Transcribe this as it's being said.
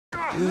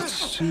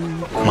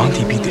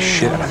Monty beat the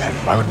shit out of him.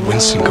 Why would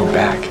Winston go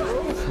back?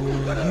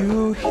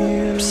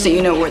 So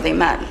you know where they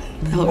met?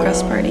 The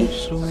Hillcrest party?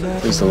 It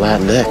was the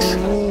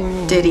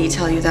Latinx. Did he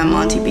tell you that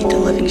Monty beat the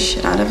living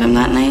shit out of him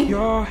that night?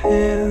 Or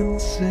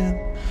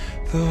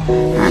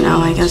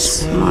no, I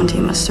guess Monty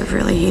must have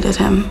really hated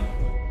him.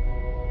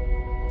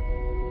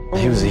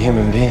 He was a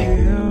human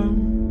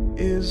being.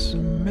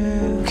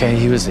 Okay,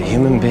 he was a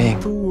human being.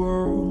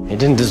 He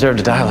didn't deserve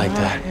to die like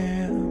that.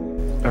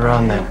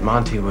 Around that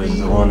Monty was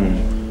the one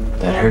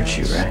that hurt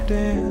you, right?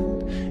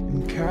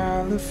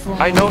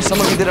 I know some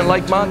of you didn't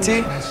like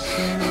Monty,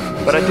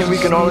 but I think we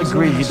can all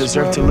agree he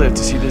deserved to live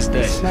to see this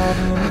day.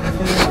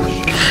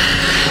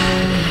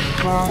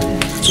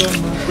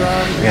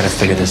 We gotta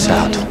figure this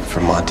out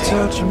for Monty.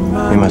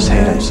 We must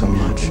hate him so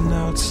much.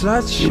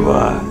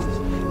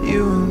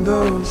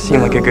 You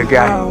seem like a good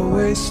guy.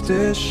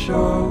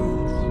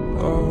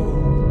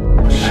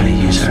 We gotta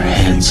use our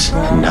heads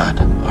and not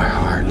our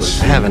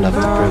hearts. I have enough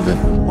to prove it.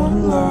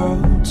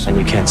 And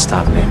you can't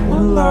stop me.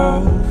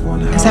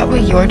 Is that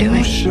what you're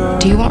doing?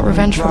 Do you want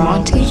revenge for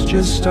Monty?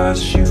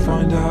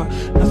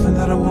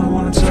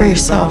 For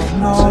yourself?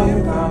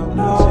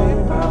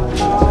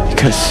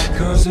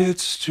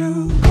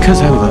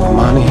 Because I love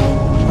Monty.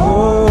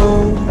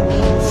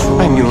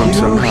 I knew him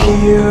somehow.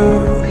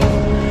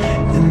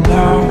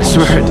 I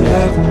swear I did.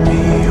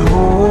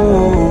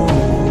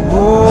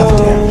 Loved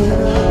him.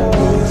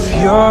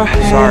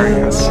 Sorry, I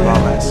was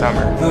all that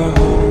summer.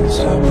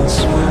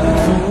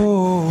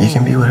 You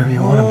can be whatever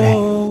you want to be.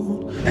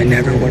 I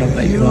never would have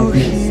let you love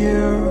me.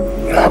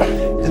 I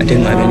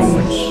didn't let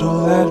anyone.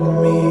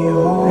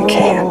 I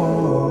can't.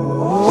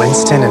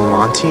 Winston and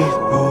Monty?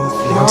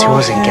 Monty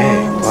wasn't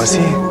gay, was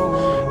he?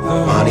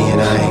 Monty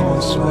and I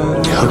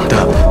hooked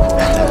up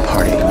at that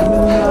party.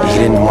 He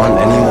didn't want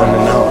anyone to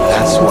know.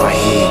 That's why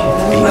he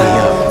beat me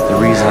up. The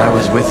reason I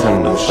was with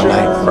him the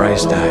night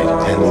Bryce died,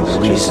 and the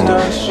reason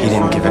he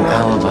didn't give an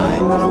alibi,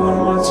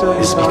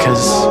 is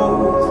because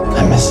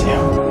I miss you.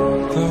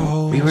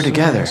 We were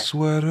together.